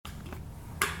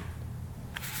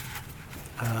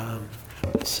Um,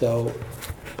 so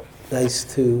nice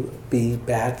to be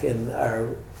back in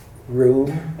our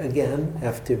room again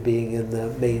after being in the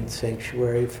main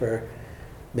sanctuary for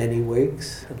many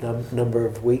weeks, a number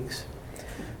of weeks.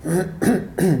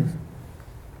 And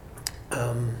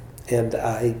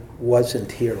I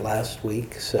wasn't here last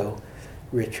week, so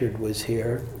Richard was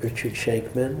here, Richard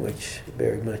Shankman, which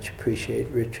very much appreciate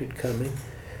Richard coming.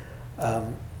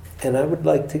 And I would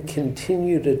like to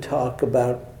continue to talk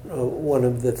about one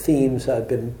of the themes I've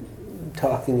been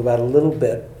talking about a little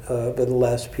bit over the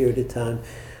last period of time,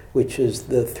 which is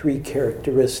the three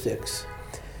characteristics.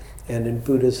 And in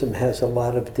Buddhism has a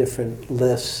lot of different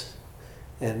lists.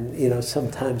 And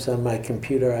sometimes on my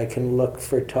computer I can look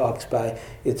for talks by,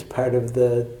 it's part of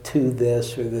the 2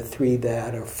 this, or the 3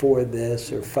 that, or 4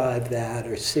 this, or 5 that,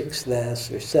 or 6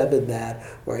 this, or 7 that,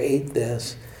 or 8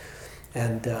 this.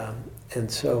 And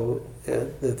so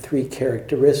the three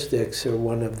characteristics are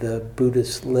one of the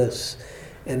Buddhist lists.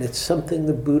 And it's something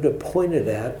the Buddha pointed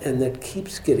at, and that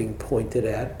keeps getting pointed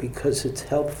at because it's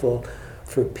helpful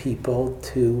for people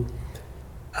to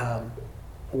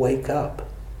wake up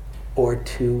or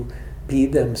to be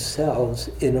themselves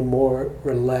in a more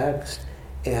relaxed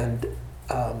and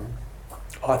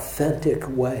authentic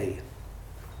way.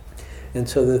 And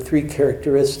so the three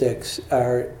characteristics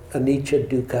are anicca,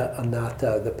 dukkha,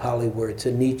 anatta, the Pali words.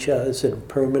 Anicca is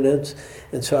impermanence,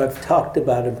 and so I've talked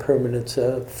about impermanence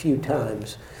a few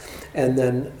times. And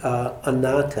then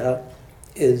anatta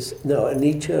is,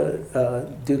 anicca,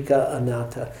 dukkha,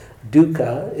 anatta.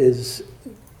 Dukkha is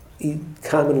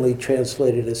commonly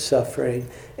translated as suffering,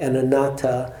 and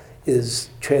anatta is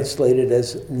translated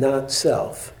as not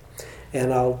self.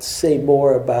 And I'll say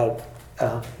more about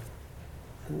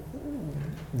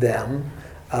them,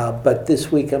 but this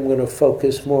week I'm going to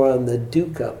focus more on the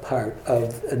dukkha part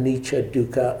of anicca,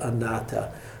 dukkha,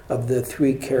 anatta, of the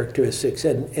three characteristics.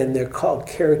 And they're called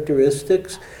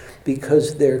characteristics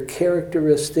because they're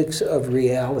characteristics of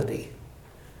reality.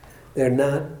 They're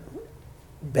not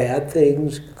bad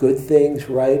things, good things,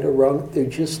 right or wrong. They're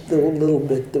just a little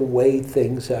bit the way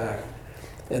things are.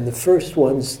 And the first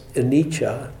one's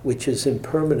anicca, which is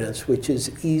impermanence, which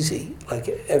is easy. Like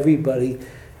everybody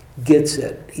gets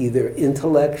it, either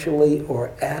intellectually or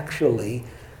actually,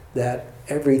 that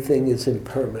everything is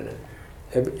impermanent.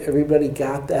 Everybody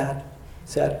got that?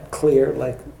 Is that clear?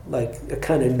 Like a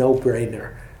kind of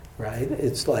no-brainer, right?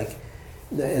 It's like,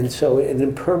 and so an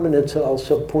impermanence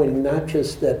also pointing not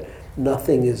just that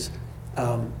nothing is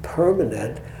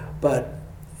permanent, but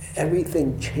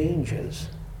everything changes.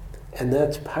 And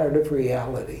that's part of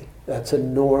reality. That's a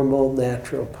normal,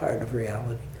 natural part of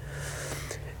reality.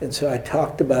 And so I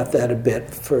talked about that a bit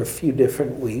for a few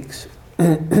different weeks.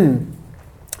 And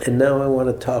now I want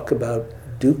to talk about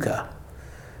dukkha.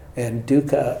 And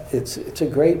dukkha, it's a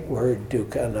great word,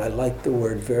 dukkha, and I like the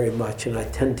word very much, and I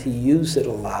tend to use it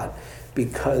a lot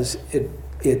because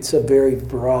it's a very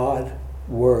broad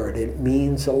word. It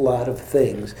means a lot of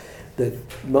things. The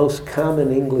most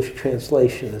common English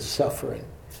translation is suffering,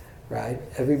 right?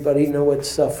 Everybody know what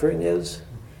suffering is?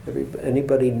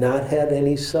 Anybody not had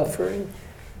any suffering?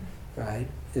 Right?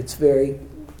 It's very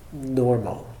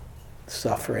normal,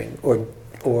 suffering or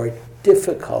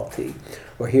difficulty.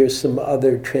 Or here's some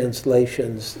other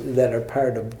translations that are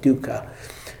part of dukkha.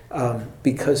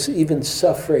 Because even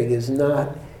suffering is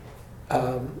not,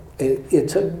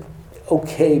 it's a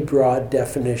okay broad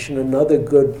definition. Another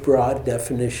good broad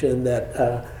definition that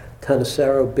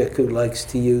Thanissaro Bhikkhu likes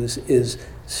to use is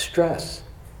stress,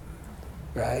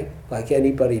 right? Like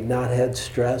anybody not had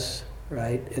stress,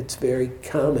 right? It's very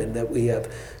common that we have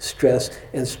stress,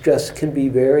 and stress can be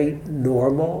very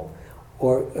normal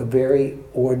or very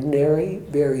ordinary,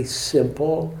 very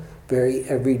simple, very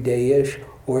everyday-ish,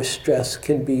 or stress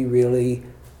can be really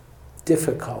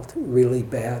difficult, really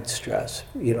bad stress.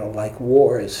 Like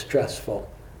war is stressful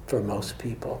for most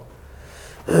people.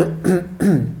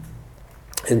 And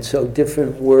so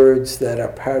different words that are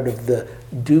part of the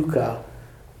dukkha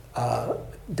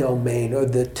domain, or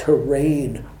the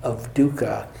terrain of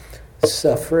dukkha: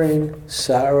 suffering,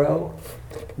 sorrow,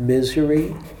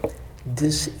 misery,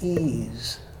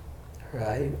 dis-ease,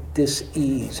 right?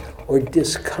 Dis-ease, or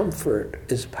discomfort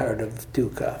is part of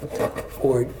dukkha,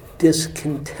 or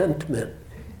discontentment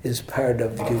is part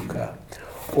of dukkha,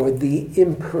 or the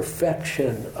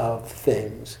imperfection of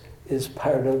things is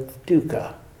part of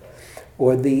dukkha,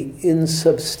 or the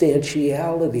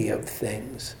insubstantiality of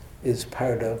things is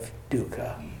part of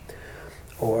dukkha,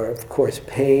 or of course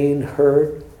pain,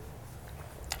 hurt,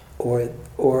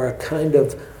 or a kind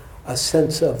of a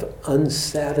sense of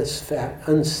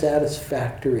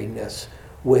unsatisfactoriness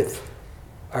with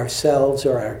ourselves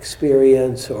or our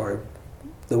experience or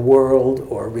the world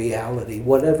or reality,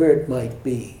 whatever it might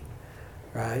be,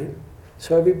 right?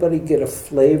 So everybody get a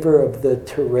flavor of the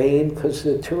terrain, because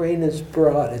the terrain is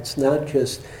broad. It's not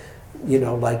just,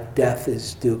 like death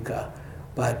is dukkha.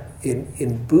 But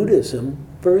in Buddhism,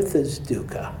 birth is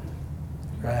dukkha,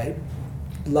 right?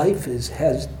 Life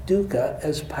has dukkha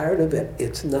as part of it.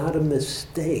 It's not a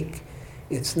mistake.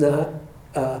 It's not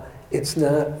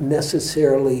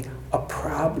necessarily a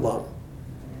problem.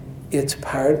 It's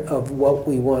part of what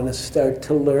we want to start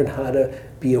to learn how to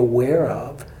be aware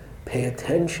of, pay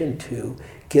attention to,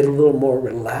 get a little more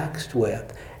relaxed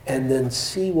with, and then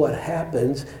see what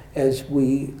happens as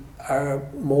we are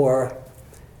more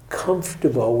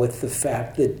comfortable with the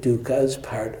fact that dukkha is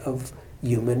part of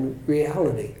human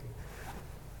reality.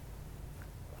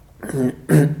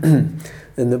 And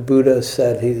the Buddha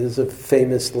said, there's a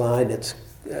famous line,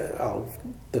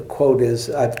 the quote is,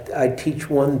 I teach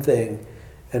one thing,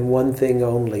 and one thing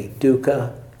only,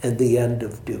 dukkha and the end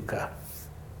of dukkha.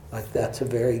 Like, that's a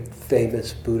very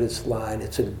famous Buddhist line.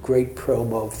 It's a great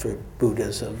promo for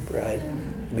Buddhism, right?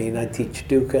 I mean, I teach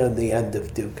dukkha and the end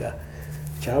of dukkha.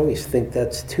 Which I always think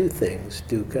that's two things,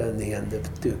 dukkha and the end of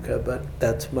dukkha, but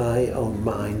that's my own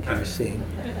mind you're seeing.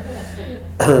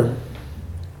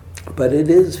 But it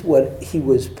is what he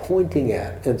was pointing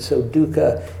at. And so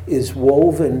dukkha is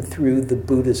woven through the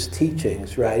Buddhist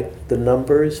teachings, right? The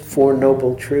numbers, Four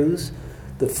Noble Truths.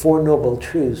 The Four Noble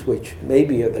Truths, which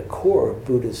maybe are the core of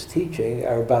Buddhist teaching,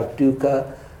 are about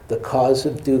dukkha, the cause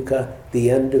of dukkha, the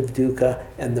end of dukkha,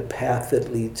 and the path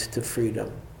that leads to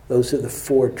freedom. Those are the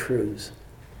four truths.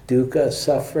 Dukkha,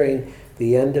 suffering,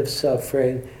 the end of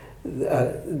suffering,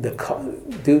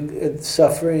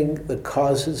 suffering, the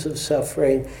causes of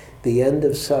suffering, the end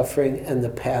of suffering, and the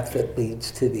path that leads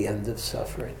to the end of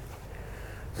suffering.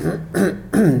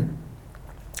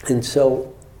 And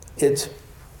so it's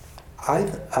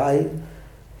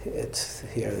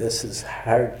here, this is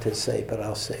hard to say, but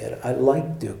I'll say it. I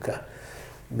like dukkha,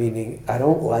 meaning I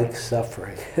don't like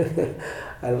suffering.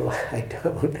 I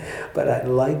don't, but I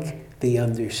like the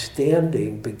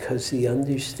understanding, because the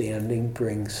understanding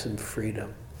brings some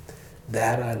freedom.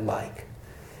 That I like.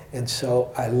 And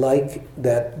so I like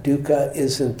that dukkha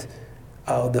isn't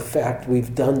the fact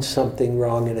we've done something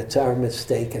wrong and it's our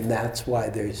mistake and that's why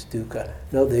there's dukkha.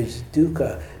 No, there's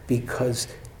dukkha because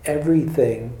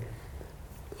everything,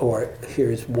 or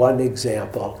here's one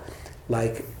example,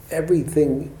 like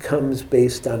everything comes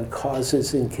based on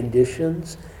causes and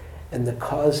conditions, and the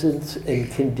causes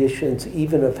and conditions,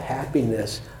 even of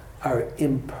happiness, are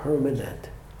impermanent.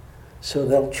 So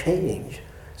they'll change.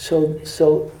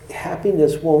 So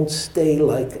happiness won't stay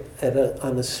like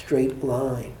on a straight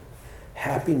line.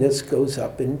 Happiness goes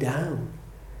up and down.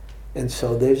 And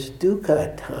so there's dukkha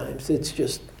at times. It's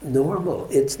just normal.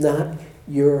 It's not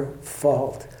your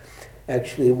fault.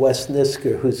 Actually, Wes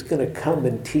Nisker, who's going to come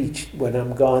and teach when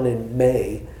I'm gone in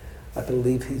May, I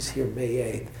believe he's here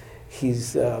May 8th,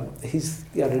 he's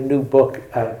got a new book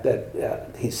out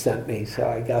that he sent me, so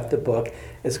I got the book.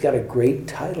 It's got a great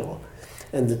title.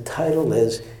 And the title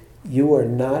is, "You Are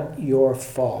Not Your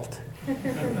Fault."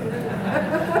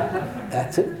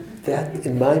 That,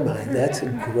 in my mind, that's a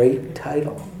great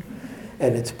title.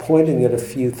 And it's pointing at a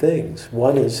few things.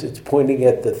 One is it's pointing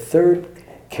at the third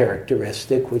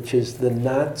characteristic, which is the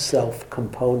not-self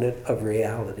component of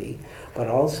reality. But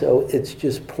also it's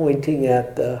just pointing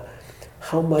at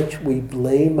how much we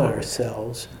blame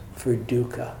ourselves for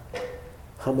dukkha,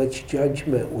 how much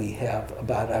judgment we have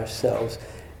about ourselves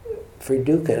for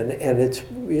dukkha. And it's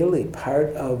really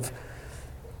part of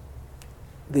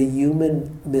the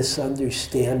human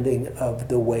misunderstanding of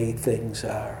the way things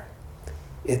are.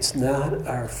 It's not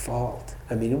our fault.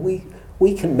 I mean,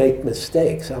 we can make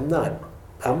mistakes. I'm not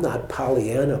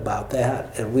Pollyanna about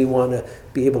that. And we want to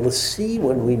be able to see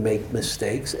when we make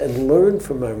mistakes and learn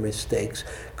from our mistakes,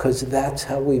 because that's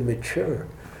how we mature.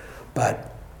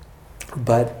 But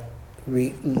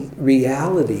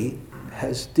reality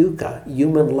has dukkha.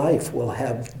 Human life will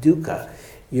have dukkha.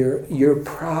 Your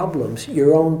problems,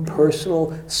 your own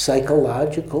personal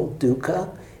psychological dukkha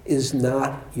is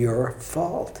not your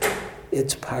fault.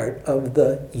 It's part of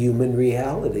the human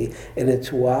reality. And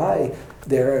it's why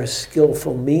there are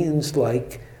skillful means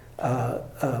like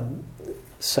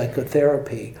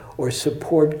psychotherapy or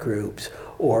support groups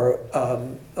or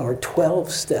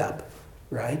 12-step,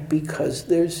 right? Because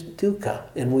there's dukkha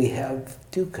and we have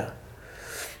dukkha.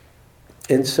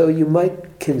 And so you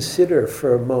might consider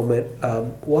for a moment,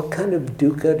 what kind of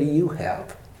dukkha do you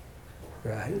have,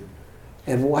 right?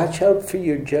 And watch out for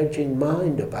your judging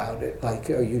mind about it, like,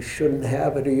 oh, you shouldn't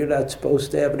have it, or you're not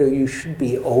supposed to have it, or you should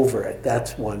be over it.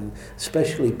 That's one,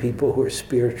 especially people who are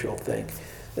spiritual think.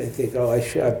 They think, oh,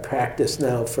 I've practiced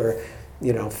now for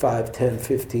 5, 10,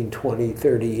 15, 20,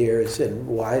 30 years, and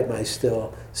why am I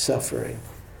still suffering?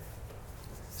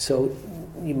 So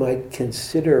you might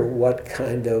consider what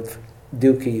kind of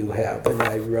dukkha you have, and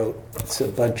I wrote a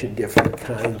bunch of different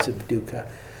kinds of dukkha.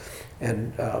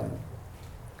 And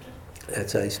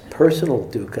that's personal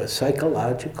dukkha.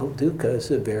 Psychological dukkha is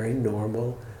a very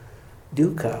normal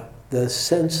dukkha. The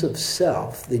sense of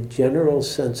self, the general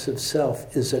sense of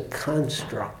self, is a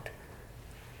construct.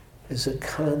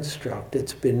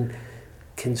 It's been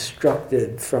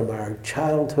constructed from our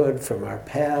childhood, from our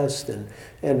past, and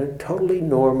a totally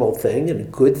normal thing and a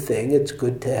good thing. It's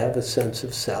good to have a sense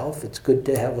of self. It's good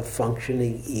to have a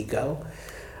functioning ego.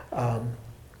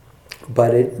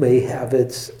 But it may have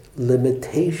its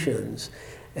limitations,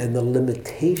 and the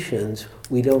limitations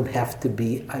we don't have to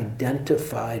be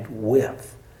identified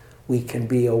with. We can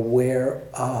be aware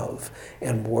of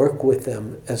and work with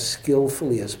them as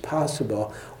skillfully as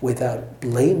possible without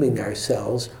blaming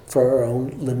ourselves for our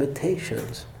own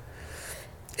limitations.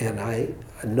 And I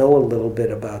know a little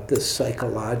bit about the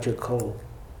psychological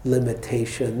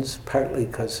limitations, partly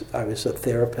because I was a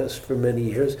therapist for many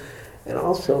years, and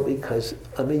also because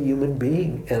I'm a human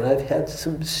being, and I've had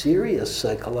some serious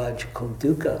psychological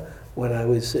dukkha when I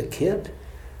was a kid.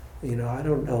 I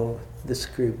don't know this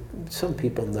group, some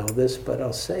people know this, but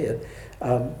I'll say it.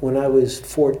 When I was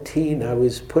 14, I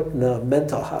was put in a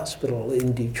mental hospital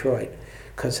in Detroit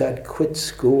because I'd quit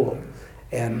school.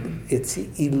 And it's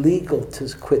illegal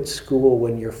to quit school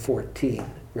when you're 14,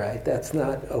 right? That's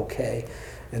not okay.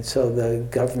 And so the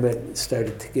government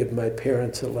started to give my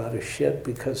parents a lot of shit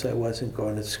because I wasn't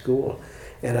going to school.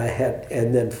 And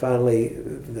then finally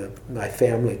my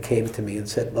family came to me and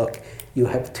said, look, you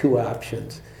have two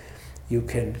options. You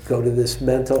can go to this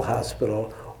mental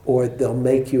hospital, or they'll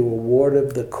make you a ward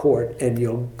of the court and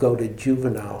you'll go to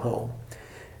juvenile home.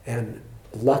 And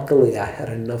luckily I had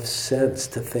enough sense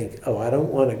to think, I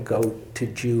don't want to go to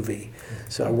juvie.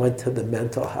 So I went to the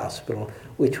mental hospital,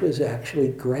 which was actually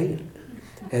great.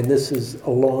 And this is a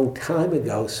long time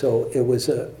ago, so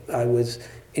I was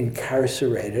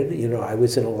incarcerated. I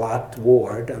was in a locked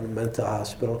ward on a mental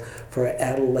hospital for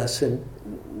adolescent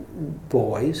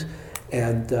boys.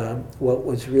 And what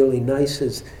was really nice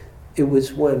is it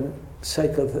was when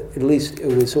at least it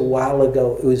was a while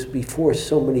ago, it was before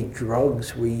so many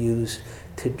drugs were used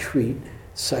to treat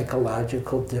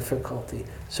psychological difficulty.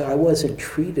 So I wasn't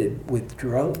treated with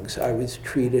drugs. I was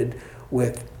treated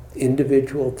with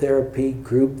individual therapy,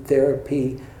 group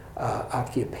therapy,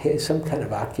 some kind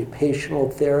of occupational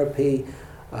therapy.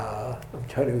 I'm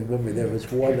trying to remember, there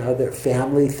was one other,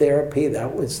 family therapy.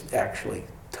 That was actually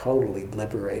totally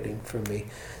liberating for me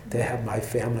to have my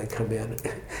family come in.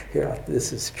 Here,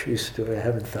 this is a true story. I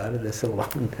haven't thought of this in a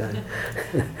long time.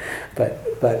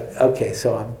 but okay,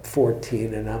 so I'm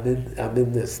 14 and I'm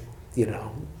in this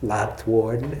locked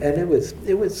ward, and it was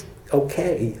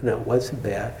okay. It wasn't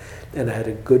bad, and I had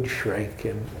a good shrink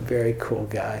and very cool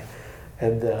guy,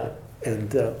 and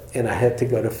I had to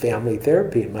go to family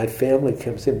therapy. And my family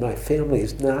comes in. My family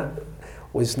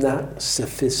was not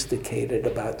sophisticated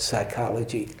about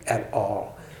psychology at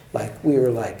all. I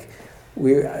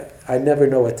never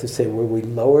know what to say. Were we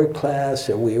lower class,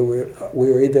 or we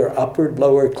were either upper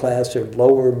lower class or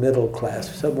lower middle class,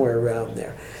 somewhere around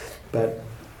there. But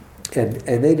and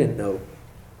they didn't know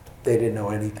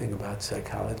anything about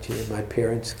psychology. And my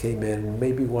parents came in.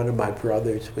 Maybe one of my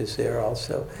brothers was there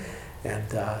also,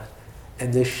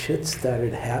 and this shit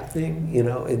started happening,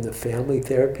 in the family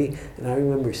therapy. And I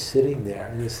remember sitting there,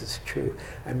 and this is true.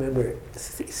 I remember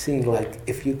seeing,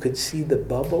 if you could see the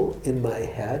bubble in my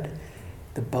head,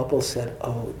 the bubble said,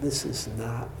 oh, this is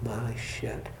not my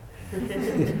shit.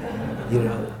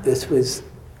 This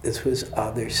was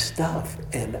other stuff.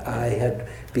 And I had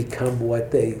become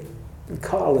what they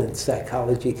call in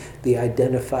psychology the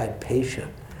identified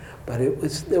patient. But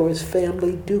there was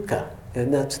family dukkha.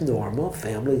 And that's normal.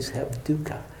 Families have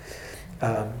dukkha.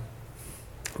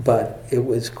 But it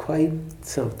was quite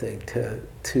something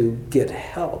to get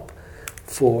help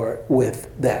with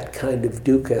that kind of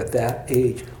dukkha at that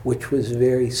age, which was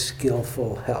very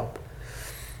skillful help.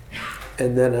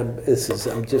 And then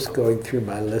I'm just going through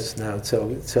my list now.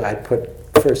 So I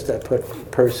put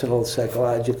personal,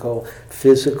 psychological,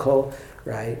 physical,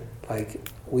 right? Like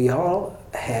we all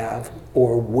have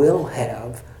or will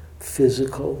have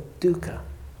physical dukkha.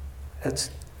 That's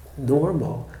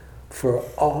normal for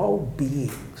all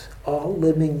beings, all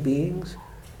living beings.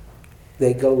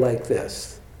 They go like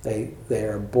this. They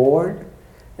are born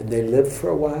and they live for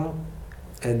a while,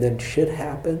 and then shit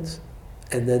happens,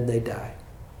 and then they die.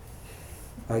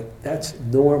 That's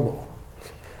normal.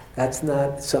 That's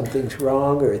not something's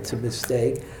wrong or it's a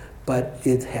mistake, but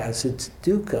it has its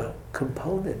dukkha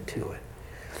component to it.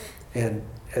 And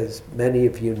as many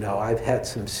of you know, I've had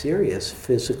some serious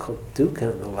physical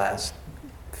dukkha in the last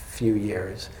few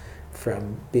years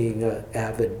from being an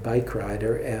avid bike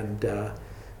rider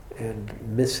and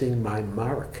missing my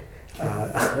mark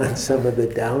on some of the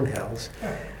downhills.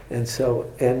 And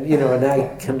so, and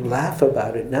I can laugh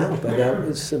about it now, but that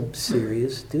was some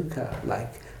serious dukkha,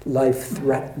 like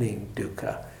life-threatening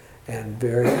dukkha, and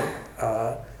very,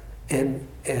 and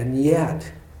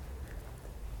yet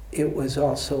it was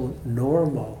also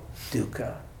normal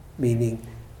dukkha, meaning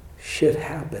shit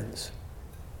happens,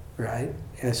 right?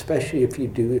 Especially if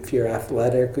you're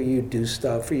athletic or you do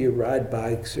stuff or you ride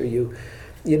bikes or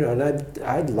and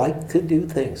I like to do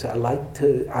things. I like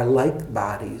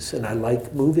bodies and I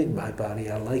like moving my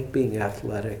body. I like being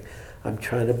athletic. I'm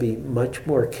trying to be much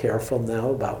more careful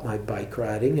now about my bike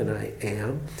riding, and I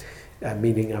am.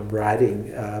 Meaning I'm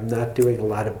riding, I'm not doing a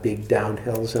lot of big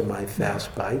downhills on my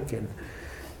fast bike, and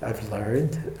I've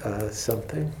learned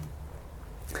something.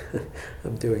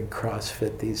 I'm doing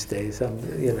CrossFit these days.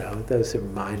 Those are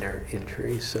minor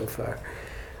injuries so far.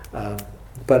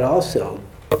 But also,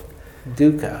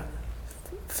 dukkha,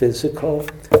 physical,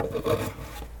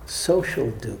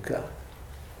 social dukkha,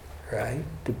 right?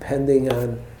 Depending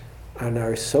on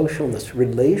our socialness,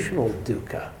 relational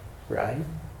dukkha, right?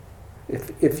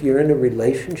 If you're in a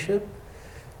relationship,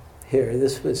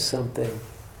 this was something.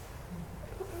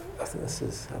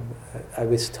 I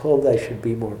was told I should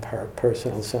be more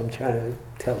personal, so I'm trying to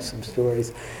tell some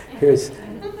stories. Here's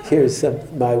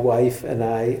my wife and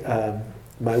I.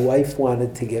 My wife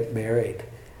wanted to get married,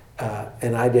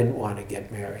 and I didn't want to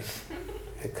get married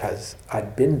because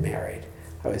I'd been married.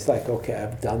 I was like, okay,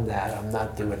 I've done that. I'm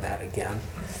not doing that again.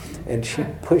 And she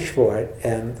pushed for it,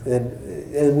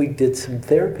 and we did some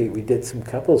therapy. We did some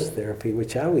couples therapy,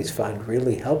 which I always find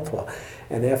really helpful.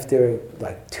 And after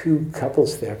like 2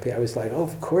 couples therapy, I was like, oh,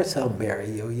 of course I'll marry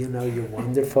you. You're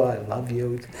wonderful. I love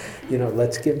you.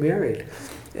 Let's get married.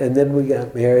 And then we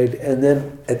got married. And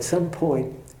then at some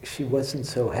point, she wasn't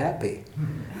so happy.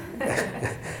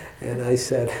 And I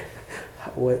said,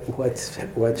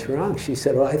 what's wrong? She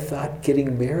said, well, I thought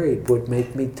getting married would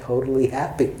make me totally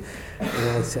happy. And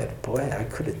I said, boy, I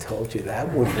could have told you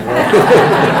that wouldn't work.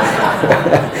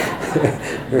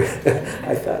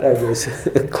 I thought I was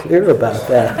clear about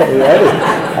that already.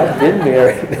 I've been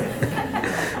married.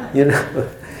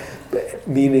 But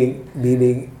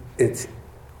meaning it's,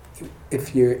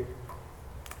 if you're,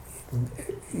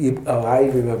 I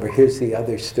remember, here's the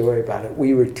other story about it.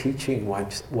 We were teaching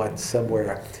once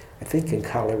somewhere, I think in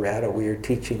Colorado, we were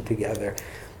teaching together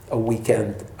a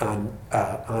weekend on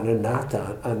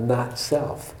anatta, on not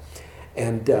self.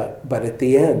 And but at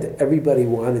the end, everybody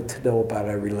wanted to know about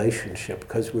our relationship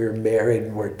because we were married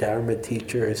and we're Dharma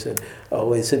teachers, and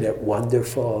oh, isn't it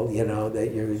wonderful,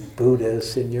 that you're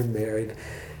Buddhist and you're married?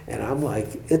 And I'm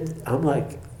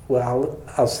like, well,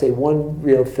 I'll say one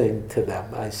real thing to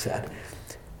them, I said,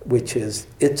 which is,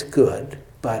 it's good,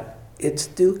 but it's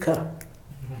dukkha.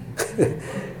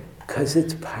 Because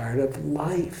it's part of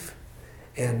life.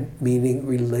 And meaning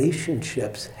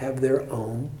relationships have their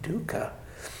own dukkha.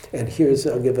 And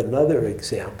I'll give another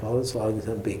example, as long as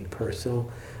I'm being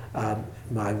personal.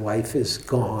 My wife is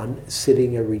gone,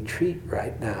 sitting a retreat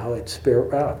right now at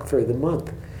Spirit Rock for the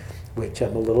month, which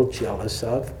I'm a little jealous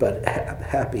of, but I'm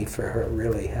happy for her,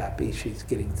 really happy she's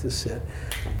getting to sit.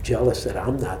 I'm jealous that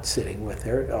I'm not sitting with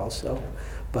her also.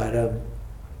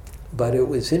 But it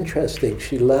was interesting.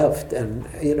 She left, and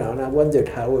and I wondered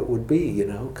how it would be,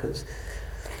 because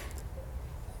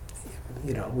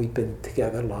we've been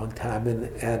together a long time,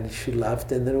 and she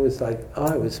left, and then it was like, oh,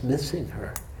 I was missing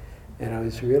her, and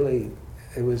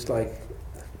it was like,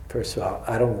 first of all,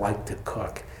 I don't like to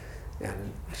cook,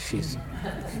 and it's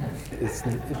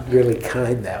really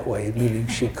kind that way, meaning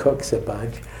she cooks a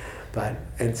bunch.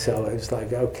 And so I was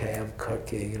like, okay, I'm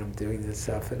cooking and I'm doing this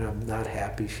stuff and I'm not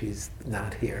happy she's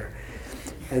not here.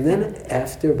 And then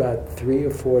after about 3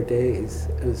 or 4 days,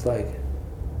 it was like,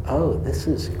 oh, this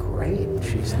is great,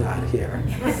 she's not here.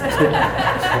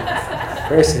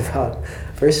 First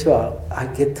of all, I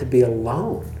get to be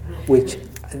alone, which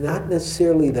not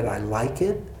necessarily that I like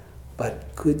it,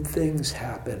 but good things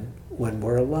happen when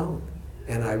we're alone.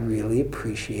 And I really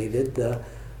appreciated the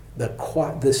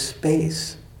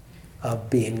space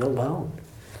of being alone.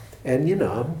 And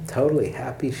I'm totally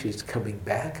happy she's coming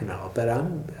back and all, but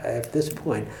at this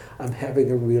point, I'm having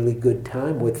a really good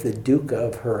time with the dukkha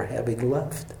of her having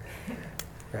left,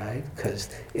 right? Because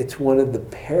it's one of the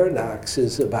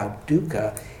paradoxes about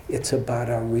dukkha. It's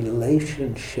about our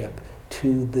relationship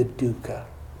to the dukkha.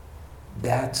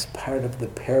 That's part of the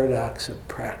paradox of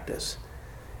practice.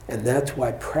 And that's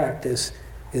why practice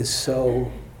is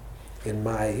so, in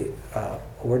my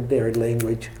ordinary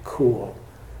language, cool.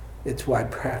 It's why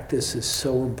practice is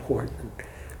so important.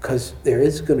 Because there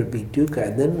is going to be dukkha,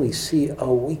 and then we see,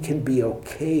 oh, we can be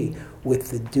okay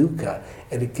with the dukkha,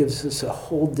 and it gives us a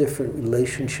whole different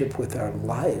relationship with our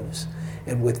lives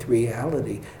and with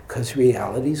reality, because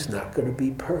reality is not going to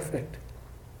be perfect.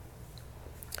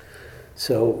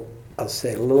 So I'll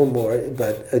say a little more,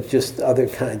 but just other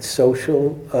kinds,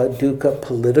 social dukkha,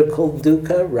 political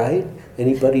dukkha, right?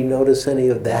 Anybody notice any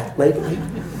of that lately?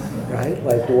 Right?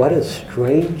 Like, what a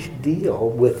strange deal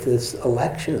with this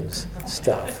elections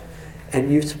stuff. And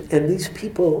these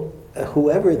people,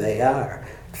 whoever they are,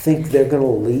 think they're going to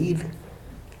lead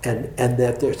and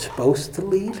that they're supposed to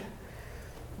lead.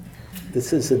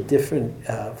 This is a different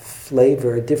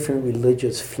flavor, a different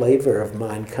religious flavor of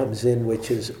mine comes in, which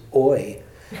is oi,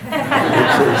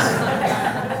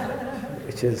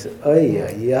 which is oy,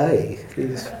 oy, oy.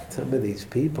 Some of these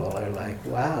people are like,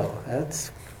 wow,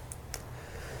 that's...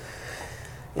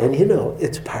 And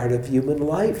it's part of human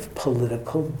life,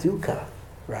 political dukkha,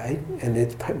 right? And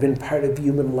it's been part of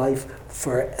human life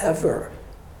forever,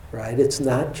 right? It's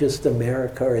not just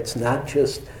America, or it's not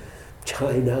just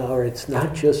China, or it's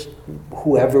not just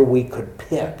whoever we could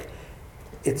pick.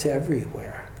 It's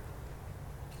everywhere.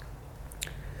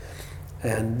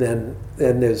 And then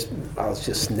there's, I'll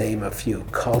just name a few,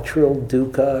 cultural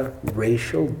dukkha,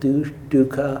 racial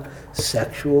dukkha,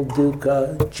 sexual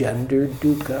dukkha, gender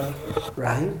dukkha,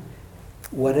 right?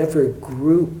 Whatever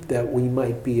group that we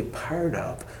might be a part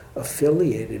of,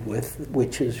 affiliated with,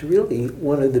 which is really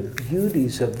one of the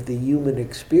beauties of the human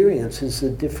experience, is the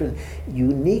different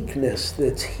uniqueness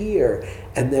that's here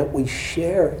and that we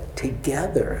share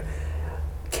together,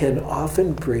 can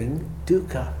often bring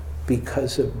dukkha.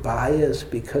 Because of bias,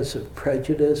 because of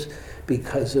prejudice,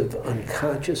 because of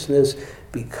unconsciousness,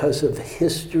 because of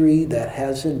history that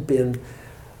hasn't been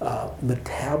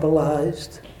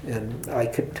metabolized. And I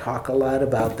could talk a lot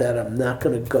about that. I'm not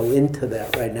going to go into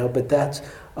that right now, but that's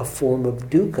a form of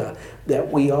dukkha that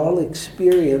we all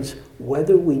experience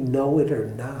whether we know it or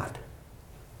not.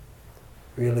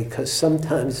 Really, because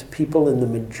sometimes people in the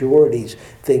majorities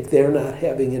think they're not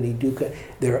having any dukkha.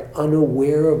 They're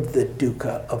unaware of the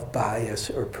dukkha of bias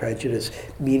or prejudice,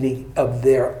 meaning of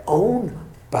their own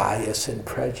bias and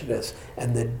prejudice,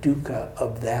 and the dukkha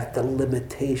of that, the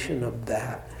limitation of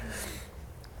that.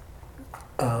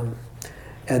 And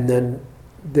then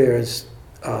there's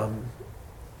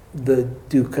the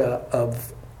dukkha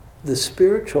of the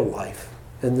spiritual life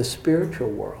and the spiritual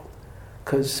world.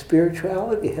 Because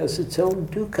spirituality has its own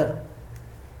dukkha,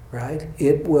 right?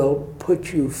 It will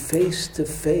put you face to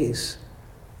face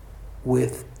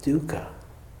with dukkha.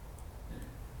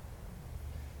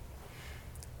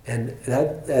 And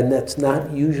that's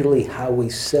not usually how we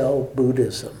sell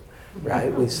Buddhism,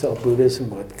 right? We sell Buddhism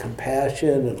with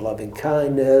compassion and loving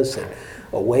kindness and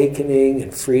awakening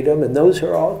and freedom, and those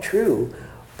are all true.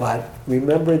 But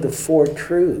remember the four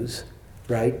truths,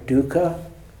 right? Dukkha,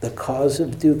 the cause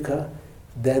of dukkha,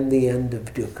 then the end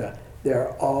of dukkha.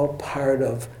 They're all part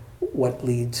of what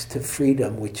leads to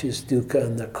freedom, which is dukkha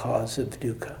and the cause of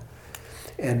dukkha.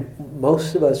 And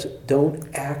most of us don't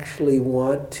actually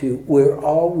want to, we're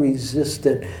all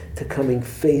resistant to coming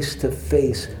face to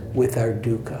face with our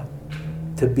dukkha,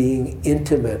 to being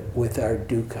intimate with our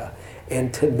dukkha,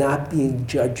 and to not being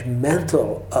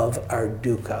judgmental of our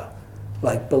dukkha,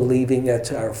 like believing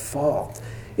it's our fault.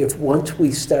 If once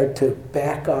we start to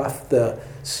back off the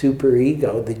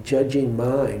superego, the judging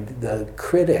mind, the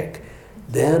critic,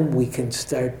 then we can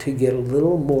start to get a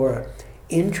little more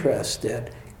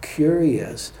interested,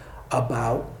 curious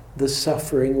about the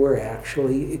suffering we're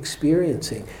actually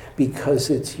experiencing, because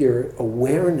it's your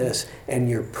awareness and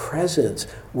your presence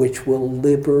which will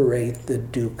liberate the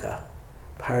dukkha,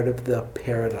 part of the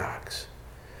paradox.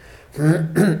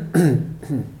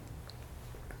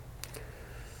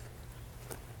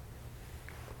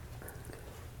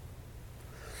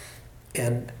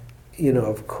 And,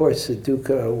 of course, the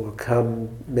dukkha will come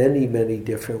many, many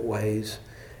different ways,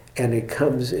 and it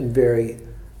comes in very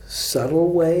subtle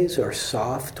ways or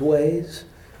soft ways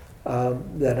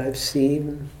that I've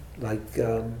seen. Like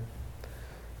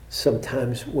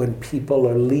sometimes when people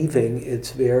are leaving,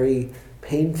 it's very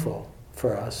painful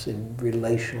for us in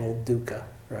relational dukkha,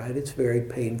 right? It's very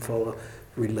painful. A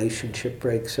relationship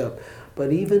breaks up.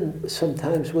 But even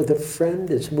sometimes with a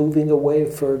friend is moving away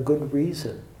for a good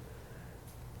reason,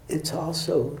 it's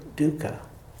also dukkha.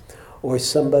 Or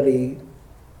somebody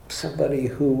somebody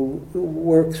who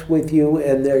works with you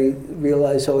and they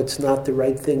realize, oh, it's not the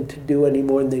right thing to do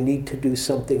anymore and they need to do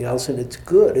something else, and it's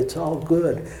good, it's all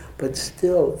good, but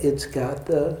still it's got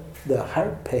the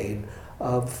heart pain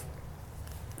of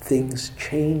things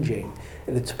changing,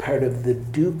 and it's part of the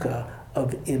dukkha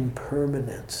of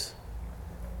impermanence.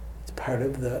 It's part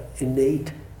of the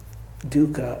innate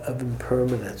dukkha of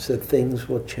impermanence, that things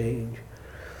will change.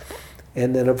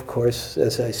 And then, of course,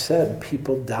 as I said,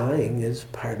 people dying is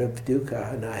part of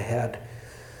dukkha. And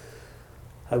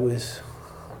I was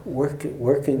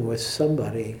working with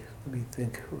somebody, let me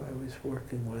think who I was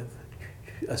working with,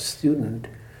 a student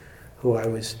who I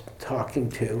was talking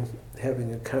to,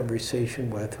 having a conversation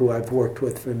with, who I've worked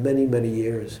with for many, many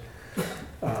years,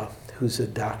 who's a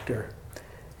doctor.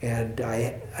 And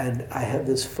I had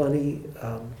this funny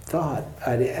thought.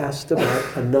 I'd asked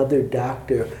about another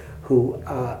doctor who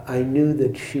I knew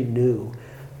that she knew,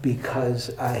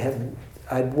 because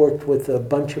I'd worked with a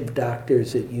bunch of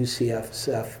doctors at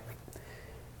UCSF at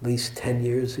least 10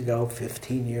 years ago,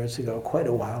 15 years ago, quite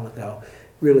a while ago,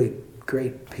 really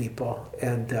great people.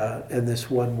 And this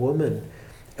one woman,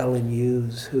 Ellen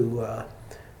Hughes, who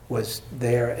was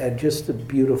there, and just a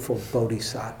beautiful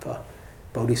bodhisattva.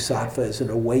 Bodhisattva is an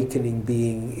awakening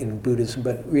being in Buddhism,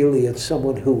 but really it's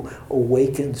someone who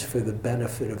awakens for the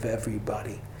benefit of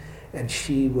everybody. And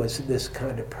she was this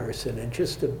kind of person, and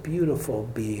just a beautiful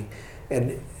being.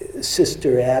 And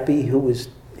Sister Abby, who was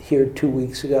here 2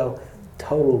 weeks ago,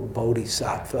 total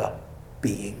bodhisattva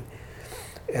being.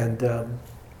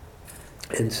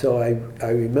 And so I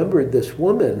remembered this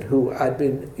woman who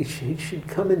she'd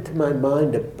come into my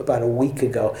mind about a week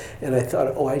ago, and I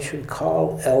thought, oh, I should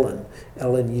call Ellen.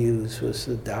 Ellen Hughes was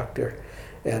the doctor,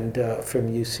 and from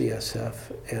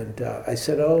UCSF. And I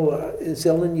said, oh, is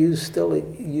Ellen Hughes still at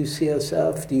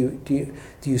UCSF?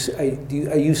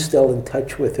 Are you still in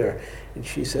touch with her? And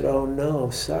she said, oh, no,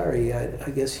 sorry,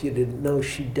 I guess you didn't know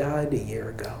she died a year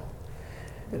ago.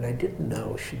 And I didn't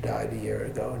know she died a year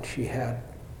ago, and she had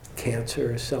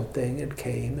cancer or something. It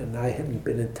came, and I hadn't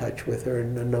been in touch with her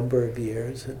in a number of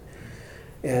years.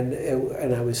 And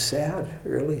I was sad,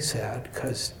 really sad,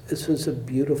 because this was a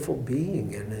beautiful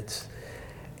being,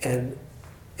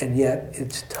 and yet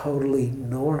it's totally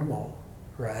normal,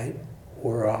 right?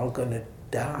 We're all going to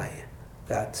die.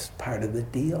 That's part of the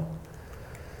deal.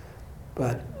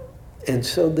 And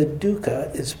so the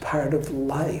dukkha is part of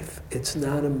life. It's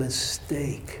not a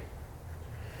mistake.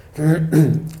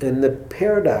 And the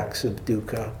paradox of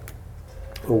dukkha,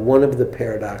 or one of the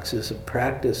paradoxes of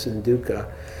practice in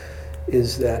dukkha,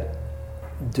 is that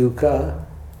dukkha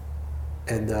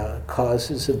and the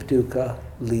causes of dukkha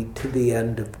lead to the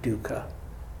end of dukkha,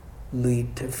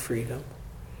 lead to freedom.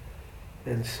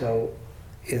 And so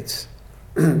it's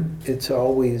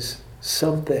always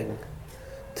something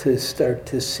to start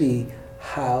to see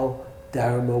how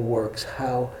Dharma works,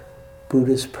 how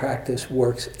Buddhist practice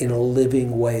works in a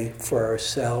living way for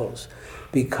ourselves,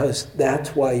 because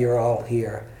that's why you're all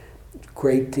here.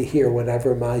 Great to hear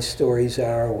whatever my stories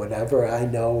are, whatever I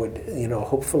know,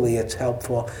 hopefully it's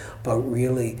helpful, but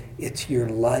really it's your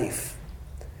life.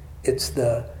 It's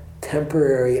the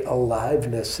temporary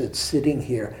aliveness that's sitting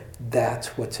here.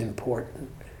 That's what's important.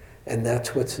 And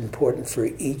that's what's important for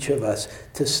each of us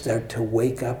to start to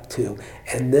wake up to,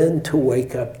 and then to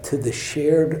wake up to the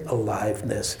shared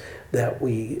aliveness that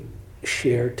we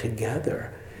share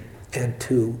together, and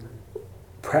to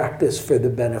practice for the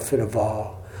benefit of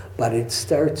all. But it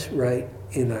starts right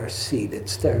in our seat. It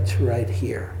starts right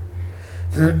here.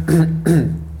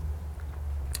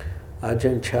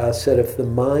 Ajahn Chah said, if the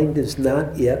mind is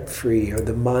not yet free, or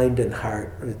the mind and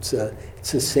heart, it's the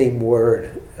same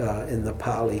word in the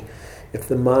Pali. If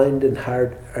the mind and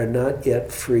heart are not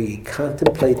yet free,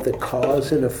 contemplate the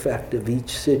cause and effect of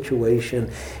each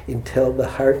situation until the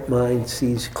heart-mind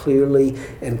sees clearly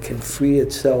and can free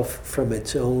itself from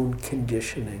its own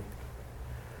conditioning.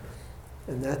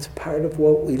 And that's part of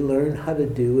what we learn how to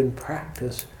do in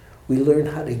practice. We learn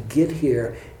how to get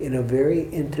here in a very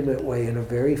intimate way, in a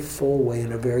very full way,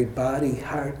 in a very body,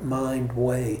 heart, mind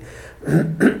way.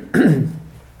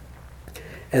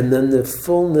 And then the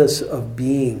fullness of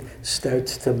being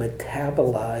starts to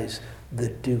metabolize the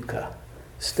dukkha,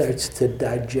 starts to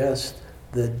digest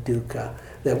the dukkha,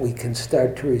 that we can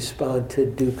start to respond to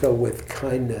dukkha with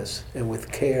kindness and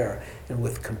with care and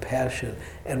with compassion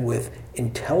and with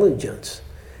intelligence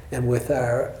and with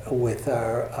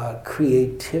our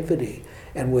creativity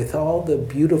and with all the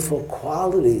beautiful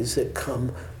qualities that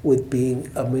come with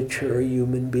being a mature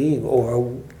human being,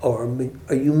 or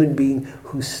a human being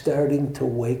who's starting to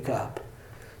wake up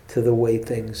to the way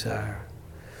things are.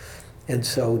 And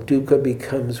so dukkha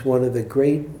becomes one of the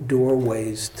great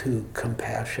doorways to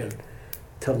compassion,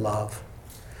 to love.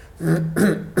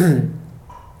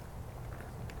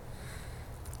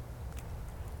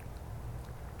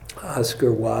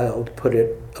 Oscar Wilde put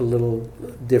it a little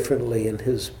differently in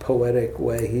his poetic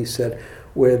way. He said,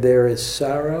 "Where there is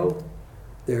sorrow,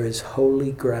 there is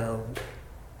holy ground.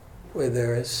 Where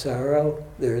there is sorrow,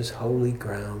 there is holy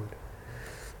ground."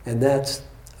 And that's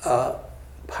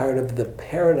part of the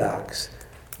paradox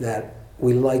that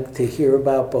we like to hear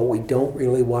about, but we don't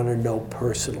really want to know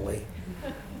personally,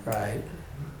 right?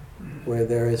 Where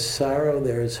there is sorrow,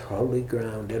 there is holy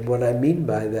ground. And what I mean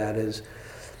by that is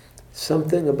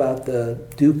something about the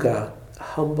dukkha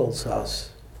humbles us.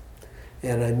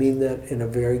 And I mean that in a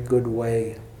very good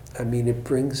way. I mean, it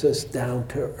brings us down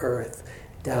to earth,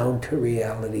 down to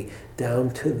reality, down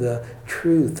to the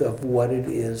truth of what it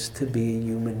is to be a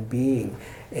human being,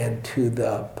 and to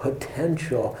the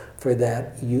potential for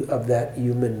that of that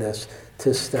humanness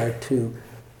to start to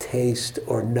taste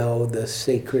or know the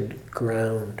sacred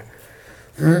ground.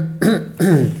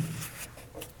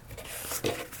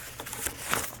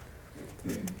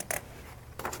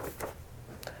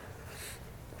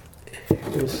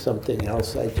 Here's something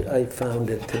else. I found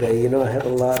it today. You know, I have a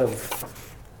lot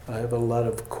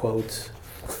of quotes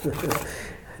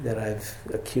that I've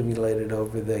accumulated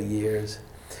over the years.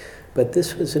 But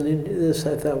this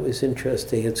I thought was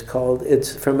interesting.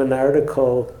 It's from an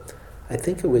article, I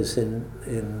think it was in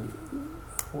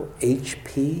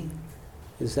HP.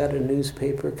 Is that a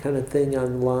newspaper kind of thing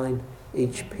online?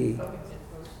 HP.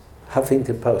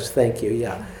 Huffington Post, thank you,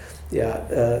 yeah. Yeah,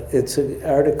 it's an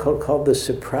article called "The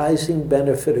Surprising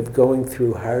Benefit of Going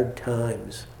Through Hard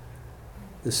Times."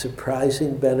 The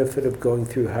surprising benefit of going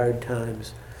through hard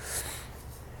times.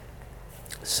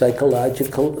 Psychologists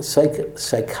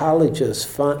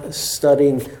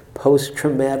studying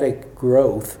post-traumatic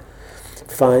growth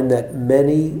find that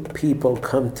many people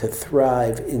come to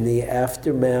thrive in the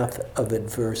aftermath of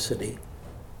adversity.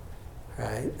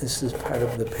 Right? This is part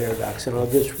of the paradox, and I'll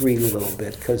just read a little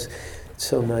bit because it's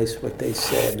so nice what they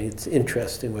say. I mean, it's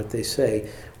interesting what they say.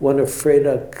 One of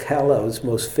Frida Kahlo's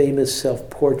most famous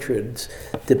self-portraits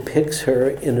depicts her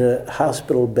in a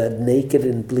hospital bed, naked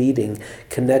and bleeding,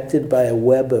 connected by a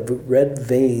web of red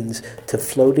veins to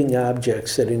floating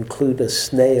objects that include a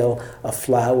snail, a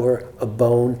flower, a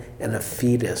bone, and a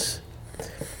fetus.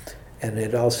 And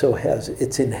it also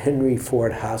it's in Henry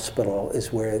Ford Hospital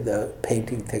is where the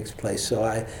painting takes place. So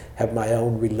I have my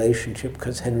own relationship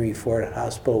because Henry Ford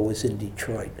Hospital was in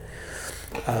Detroit.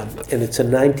 And it's a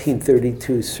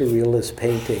 1932 surrealist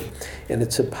painting. And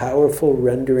it's a powerful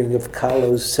rendering of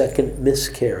Kahlo's second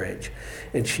miscarriage.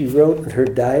 And she wrote in her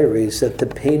diaries that the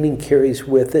painting carries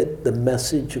with it the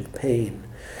message of pain.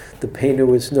 The painter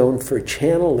was known for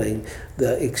channeling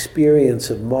the experience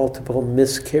of multiple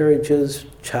miscarriages,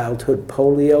 childhood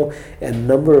polio, and a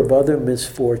number of other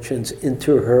misfortunes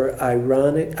into her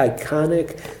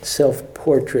iconic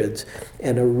self-portraits,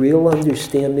 and a real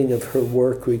understanding of her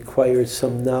work requires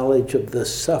some knowledge of the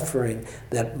suffering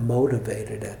that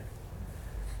motivated it.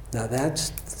 Now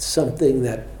that's something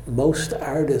that most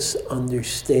artists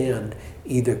understand,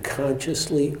 either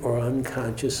consciously or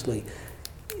unconsciously.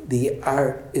 The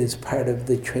art is part of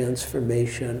the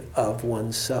transformation of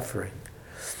one's suffering.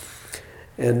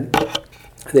 And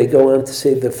they go on to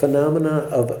say the phenomenon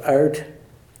of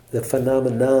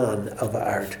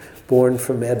art, born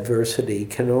from adversity,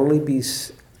 can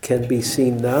be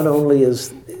seen not only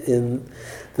as in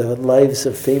the lives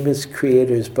of famous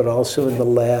creators, but also in the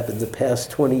lab. In the past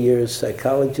 20 years,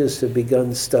 psychologists have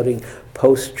begun studying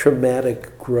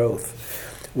post-traumatic growth,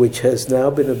 which has now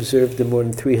been observed in more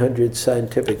than 300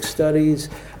 scientific studies,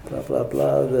 blah, blah,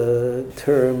 blah. The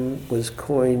term was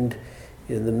coined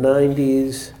in the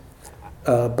 90s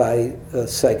by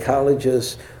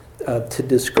psychologists to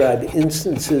describe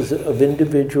instances of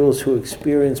individuals who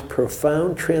experience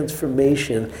profound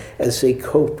transformation as they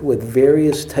coped with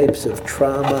various types of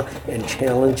trauma and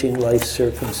challenging life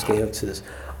circumstances.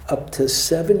 Up to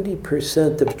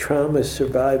 70% of trauma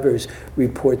survivors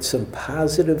report some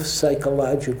positive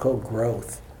psychological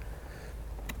growth.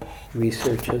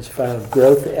 Research has found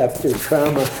growth after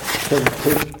trauma can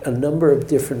take a number of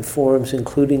different forms,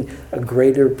 including a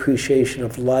greater appreciation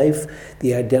of life,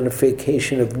 the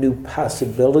identification of new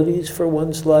possibilities for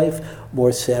one's life,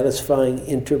 more satisfying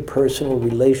interpersonal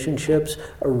relationships,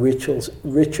 a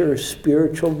richer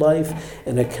spiritual life,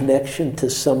 and a connection to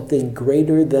something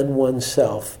greater than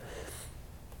oneself.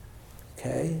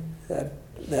 Okay?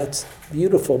 That's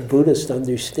beautiful Buddhist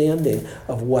understanding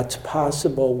of what's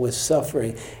possible with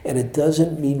suffering. And it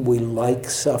doesn't mean we like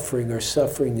suffering or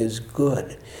suffering is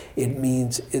good. It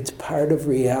means it's part of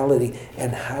reality,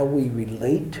 and how we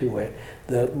relate to it.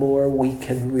 The more we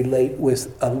can relate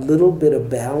with a little bit of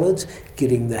balance,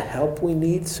 getting the help we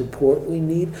need, support we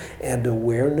need, and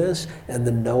awareness, and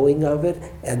the knowing of it,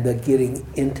 and the getting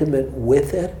intimate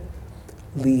with it,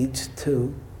 leads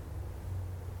to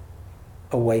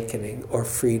awakening or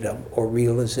freedom or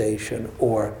realization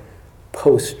or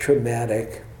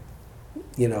post-traumatic,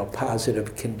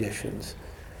 positive conditions.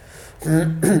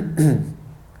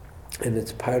 And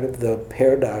it's part of the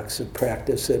paradox of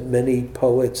practice that many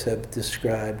poets have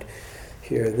described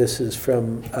here. This is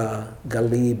from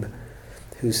Ghalib,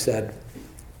 who said,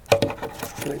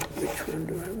 which one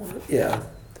do I want? Yeah,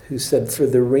 who said, for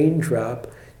the raindrop,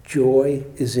 joy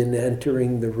is in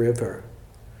entering the river.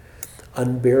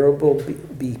 Unbearable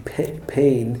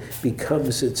pain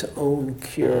becomes its own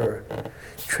cure.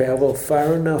 Travel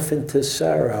far enough into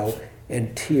sorrow,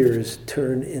 and tears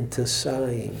turn into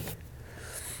sighing.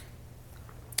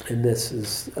 And this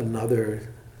is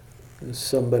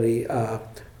somebody,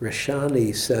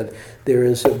 Rashani said, there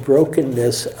is a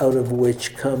brokenness out of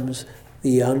which comes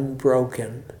the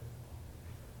unbroken.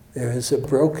 There is a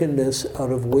brokenness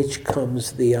out of which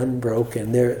comes the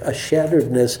unbroken. There a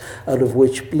shatteredness out of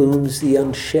which blooms the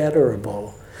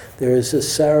unshatterable. There is a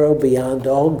sorrow beyond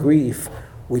all grief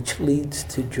which leads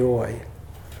to joy,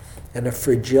 and a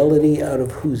fragility out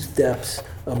of whose depths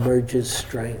emerges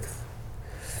strength.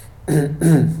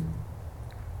 And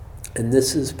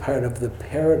this is part of the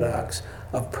paradox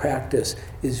of practice,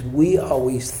 is we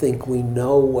always think we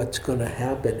know what's going to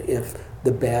happen if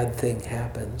the bad thing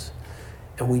happens.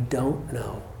 And we don't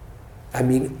know. I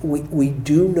mean, we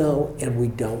do know and we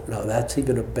don't know. That's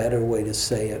even a better way to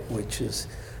say it, which is,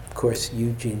 of course,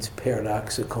 Eugene's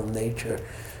paradoxical nature,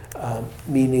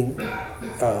 meaning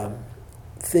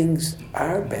things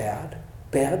are bad.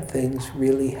 Bad things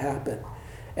really happen.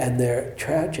 And they're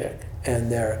tragic, and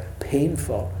they're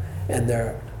painful, and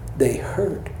they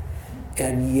hurt.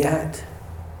 And yet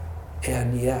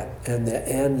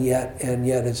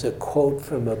is a quote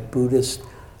from a Buddhist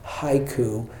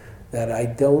haiku that I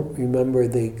don't remember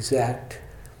the exact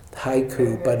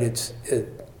haiku, but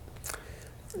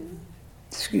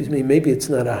maybe it's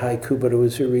not a haiku, but it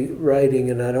was a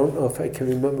writing, and I don't know if I can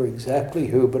remember exactly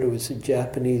who, but it was a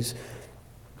Japanese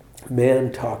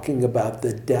man talking about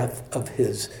the death of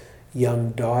his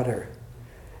young daughter,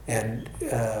 and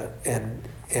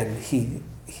he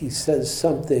says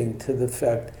something to the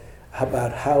effect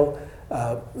about how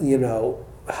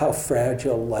how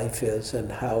fragile life is,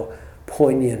 and how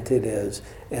poignant it is,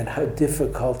 and how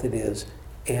difficult it is,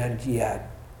 and yet.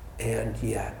 And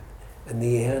the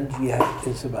and yet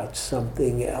is about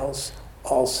something else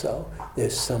also.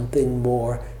 There's something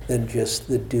more than just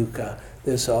the dukkha.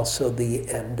 There's also the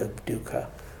end of dukkha,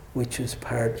 which is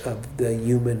part of the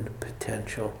human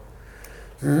potential.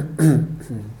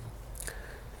 And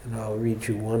I'll read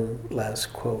you one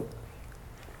last quote.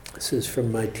 This is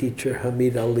from my teacher,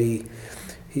 Hamid Ali.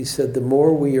 He said, the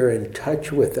more we are in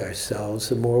touch with ourselves,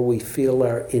 the more we feel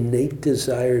our innate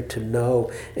desire to know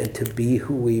and to be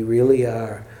who we really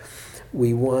are.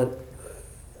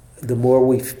 The more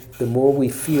we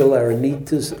feel our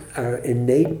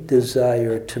innate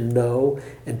desire to know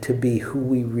and to be who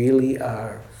we really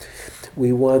are.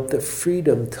 We want the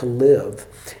freedom to live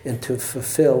and to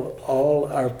fulfill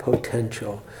all our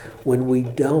potential. When we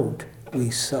don't, we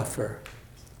suffer.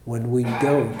 When we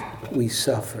don't, we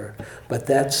suffer. But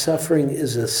that suffering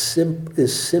is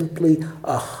simply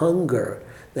a hunger.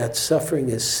 That suffering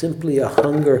is simply a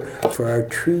hunger for our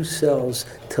true selves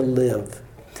to live,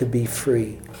 to be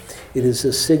free. It is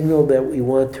a signal that we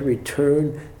want to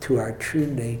return to our true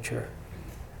nature.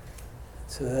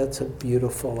 So that's a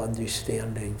beautiful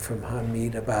understanding from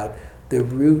Hamid about the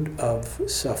root of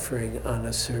suffering on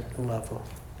a certain level.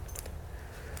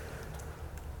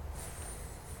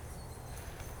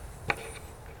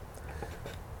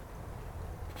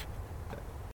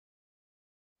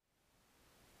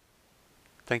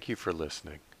 Thank you for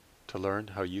listening. To learn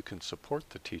how you can support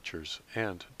the teachers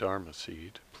and Dharma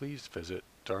Seed, please visit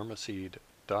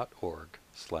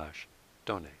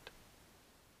dharmaseed.org/donate.